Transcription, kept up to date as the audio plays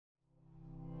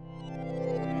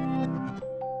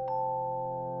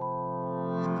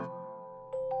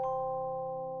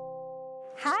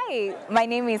Hi, my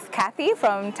name is Cathy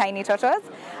from Tiny Totos.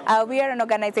 We are an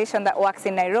organization that works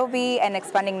in Nairobi and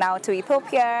expanding now to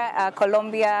Ethiopia,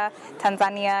 Colombia,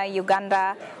 Tanzania,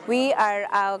 Uganda. We are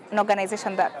an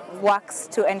organization that works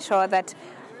to ensure that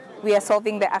we are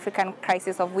solving the African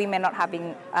crisis of women not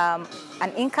having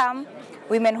an income,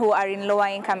 women who are in lower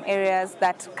income areas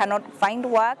that cannot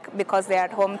find work because they are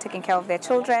at home taking care of their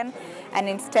children, and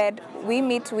instead we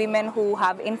meet women who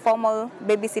have informal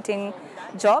babysitting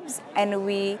jobs and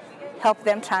we help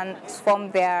them transform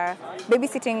their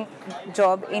babysitting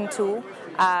job into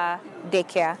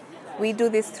daycare. We do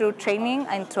this through training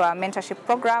and through our mentorship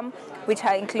program, which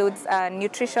includes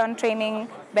nutrition training,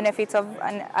 benefits of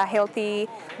a healthy,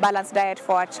 balanced diet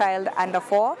for a child under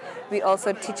 4. We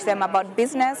also teach them about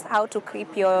business, how to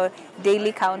keep your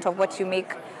daily count of what you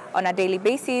make on a daily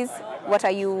basis. What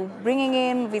are you bringing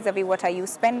in vis-a-vis what are you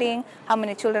spending? How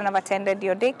many children have attended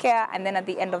your daycare? And then at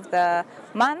the end of the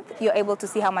month, you're able to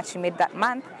see how much you made that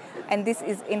month. And this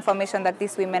is information that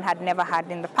these women had never had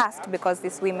in the past because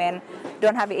these women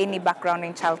don't have any background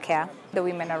in childcare, the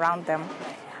women around them.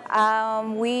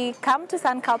 We come to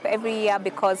Sankalp every year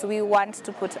because we want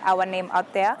to put our name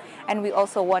out there, and we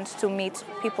also want to meet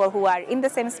people who are in the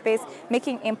same space,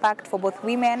 making impact for both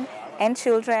women and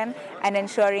children, and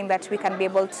ensuring that we can be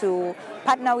able to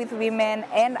partner with women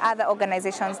and other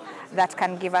organizations that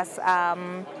can give us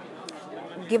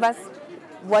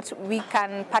what we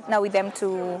can partner with them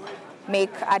to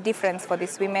make a difference for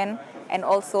these women, and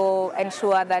also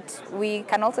ensure that we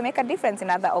can also make a difference in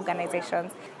other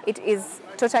organizations. It is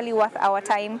totally worth our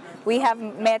time. We have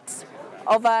met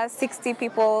over 60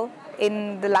 people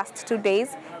in the last 2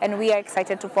 days, and we are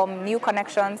excited to form new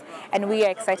connections, and we are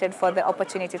excited for the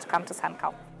opportunity to come to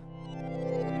Sankalp.